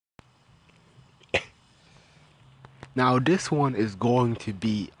Now this one is going to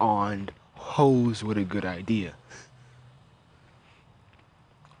be on hoes with a good idea.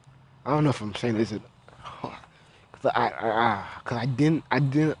 I don't know if I'm saying this, cause I didn't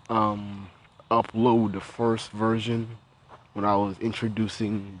upload the first version when I was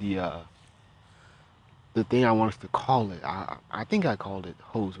introducing the thing I wanted to call it. I think I called it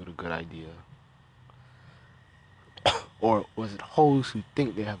hoes with a good idea, or was it hoes who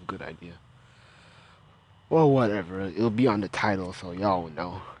think they have a good idea? Well, whatever. It'll be on the title, so y'all will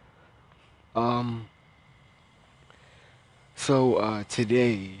know. Um,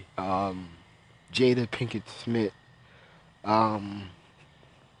 today, Jada Pinkett Smith um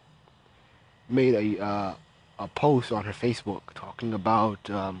made a post on her Facebook talking about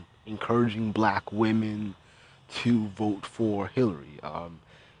encouraging black women to vote for Hillary.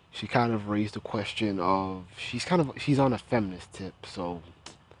 She kind of raised the question of she's on a feminist tip,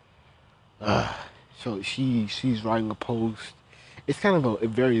 uh, she's writing a post. It's kind of a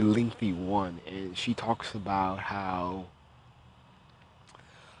very lengthy one, and she talks about how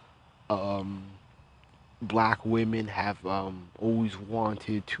um, black women have always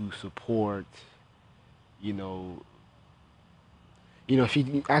wanted to support, you know,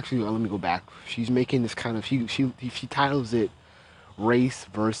 she actually let me go back. She's making this kind of she titles it race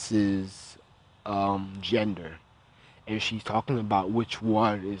versus gender, and she's talking about which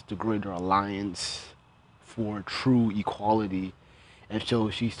one is the greater alliance for true equality. And so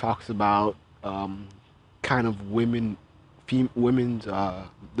she talks about um, kind of women's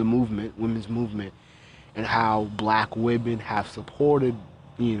the movement, women's movement, and how black women have supported,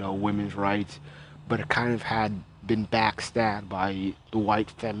 women's rights, but it kind of had been backstabbed by the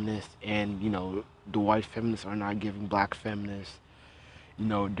white feminists, and the white feminists are not giving black feminists,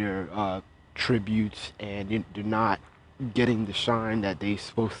 their tributes, and they're not getting the shine that they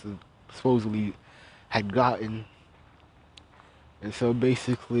supposedly had gotten. And so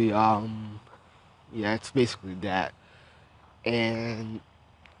basically, yeah, it's basically that. And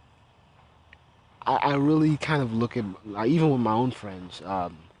I really kind of look at, like, even with my own friends,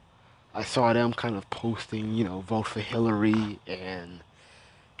 I saw them kind of posting, vote for Hillary, and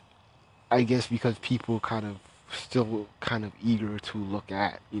I guess because people kind of still kind of eager to look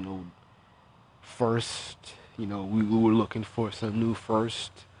at, first, we were looking for some new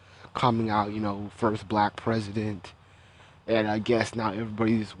first coming out, first black president, and I guess now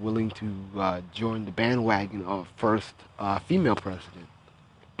everybody's willing to join the bandwagon of first female president.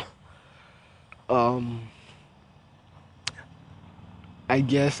 Um, I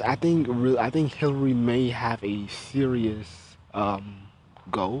think Hillary may have a serious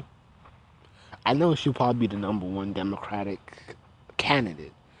go. I know she'll probably be the number one Democratic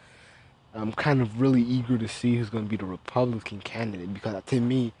candidate. I'm kind of really eager to see who's going to be the Republican candidate, because to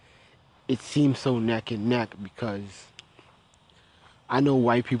me it seems so neck and neck, because I know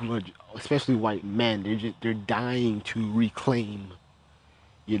white people are, especially white men, they're dying to reclaim,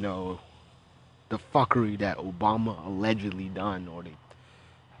 you know, the fuckery that Obama allegedly done, or that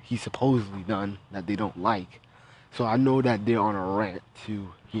he supposedly done, that they don't like. So I know that they're on a rant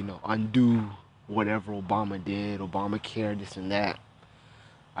to, undo whatever Obama did, Obamacare, this and that.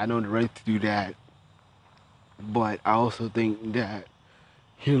 I know they're ready to do that, but I also think that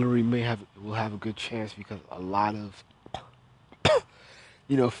Hillary will have a good chance, because a lot of,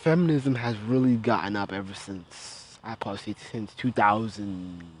 feminism has really gotten up ever since, I probably say since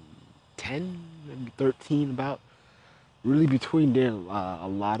 2010, maybe 13, about. Really between there, a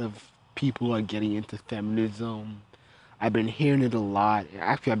lot of people are getting into feminism. I've been hearing it a lot.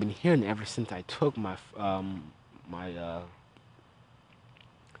 Actually, I've been hearing it ever since I took my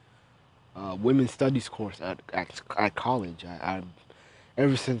women's studies course at college.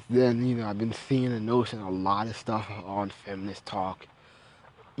 Ever since then, I've been seeing and noticing a lot of stuff on feminist talk.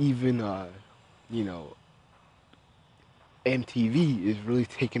 Even you know, MTV is really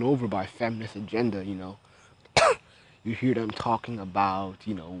taken over by feminist agenda. You hear them talking about,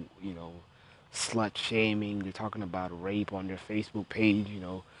 slut shaming. They're talking about rape on their Facebook page.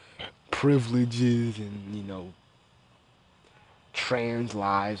 Privileges, and trans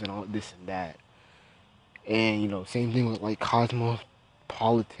lives and all this and that. And same thing with like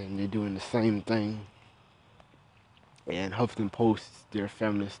Cosmopolitan. They're doing the same thing. And Huffington Post, their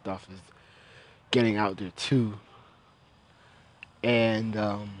feminist stuff is getting out there too. And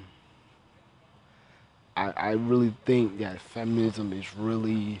I really think that feminism is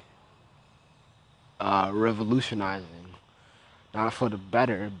really revolutionizing, not for the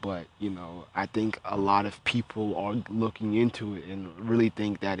better, but I think a lot of people are looking into it and really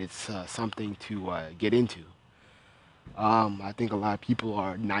think that it's something to get into. I think a lot of people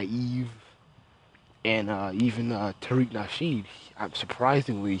are naive And even Tariq Nasheed,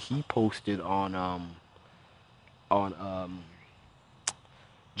 surprisingly, he posted on Jada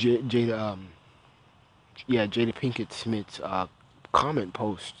Jada Pinkett Smith's comment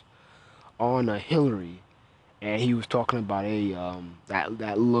post on Hillary, and he was talking about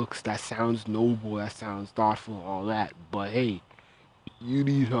that sounds noble, that sounds thoughtful, all that, but hey, you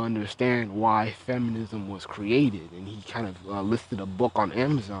need to understand why feminism was created, and he kind of listed a book on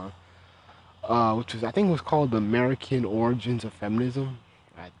Amazon, which was I think was called The American Origins of Feminism.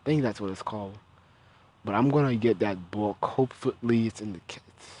 I think that's what it's called. But I'm gonna get that book. Hopefully, it's in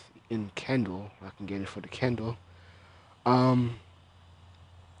Kindle. I can get it for the Kindle. Um,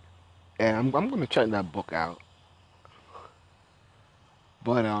 and I'm gonna check that book out.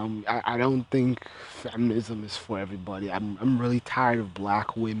 But I don't think feminism is for everybody. I'm really tired of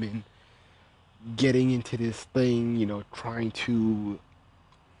black women getting into this thing, trying to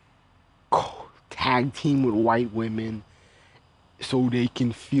tag team with white women so they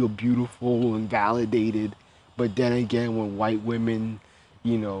can feel beautiful and validated. But then again, when white women,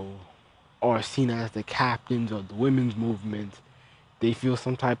 you know, are seen as the captains of the women's movement, they feel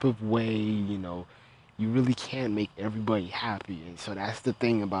some type of way, you really can't make everybody happy. And so that's the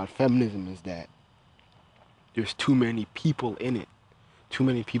thing about feminism is that there's too many people in it. Too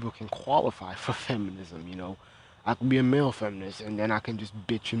many people can qualify for feminism. I can be a male feminist and then I can just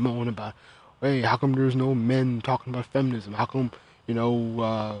bitch and moan about, hey, how come there's no men talking about feminism? How come,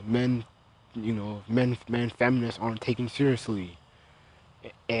 men, men feminists aren't taken seriously?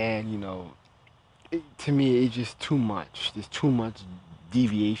 And, to me, it's just too much. There's too much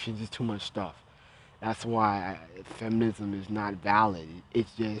deviations. There's too much stuff. That's why feminism is not valid.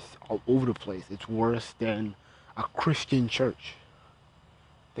 It's just all over the place. It's worse than a Christian church.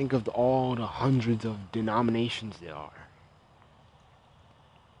 Think of all the hundreds of denominations there are.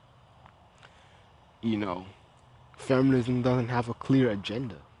 You know, feminism doesn't have a clear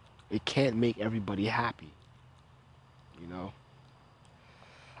agenda. It can't make everybody happy. You know,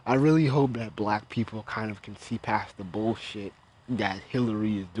 I really hope that black people kind of can see past the bullshit that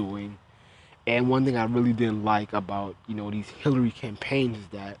Hillary is doing. And one thing I really didn't like about, these Hillary campaigns is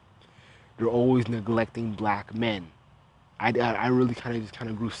that they're always neglecting black men. I really kind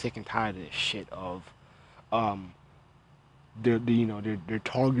of grew sick and tired of this shit of um they're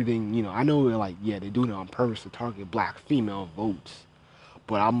targeting, I know they're like, yeah, they're doing it on purpose to target black female votes,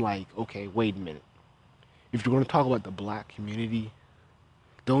 but I'm like, okay, wait a minute, if you're going to talk about the black community,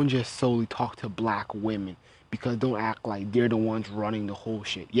 don't just solely talk to black women, because don't act like they're the ones running the whole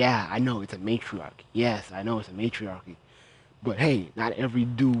shit. Yeah, I know it's a matriarchy. Yes, I know it's a matriarchy, but hey, not every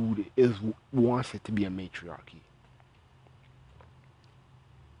dude is wants it to be a matriarchy.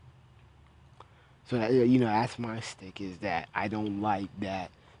 So that, that's my stick, is that I don't like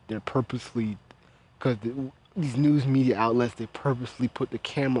that they're purposely, because these news media outlets, they purposely put the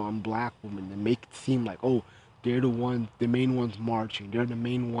camera on black women to make it seem like, oh, they're the main ones marching, they're the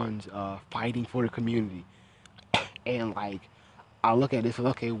main ones fighting for the community. And like, I look at this,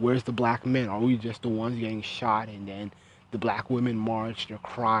 okay, where's the black men? Are we just the ones getting shot, and then the black women march, they're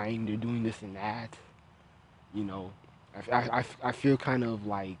crying, they're doing this and that? You know, I feel kind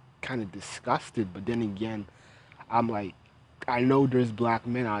of disgusted, but then again, I'm like, I know there's black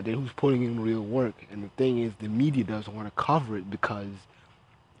men out there who's putting in real work, and the thing is, the media doesn't want to cover it because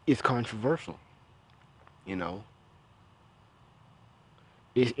it's controversial. You know,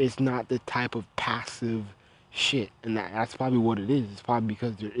 it's not the type of passive shit, and that's probably what it is. It's probably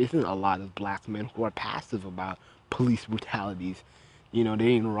because there isn't a lot of black men who are passive about police brutalities. They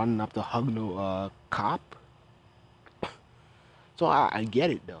ain't running up to hug no cop. So I get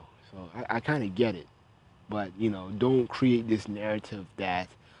it though. So I kind of get it. But, don't create this narrative that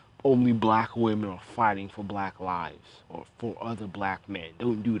only black women are fighting for black lives or for other black men.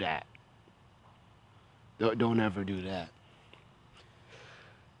 Don't do that. Don't ever do that.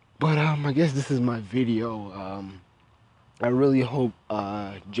 But I guess this is my video. I really hope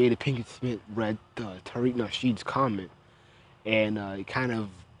Jada Pinkett Smith read Tariq Nasheed's comment and kind of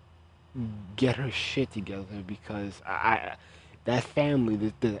get her shit together, because that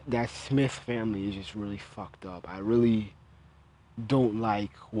family, that Smith family is just really fucked up. I really don't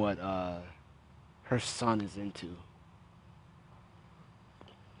like what her son is into.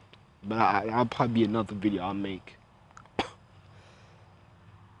 But I'll probably be another video I'll make.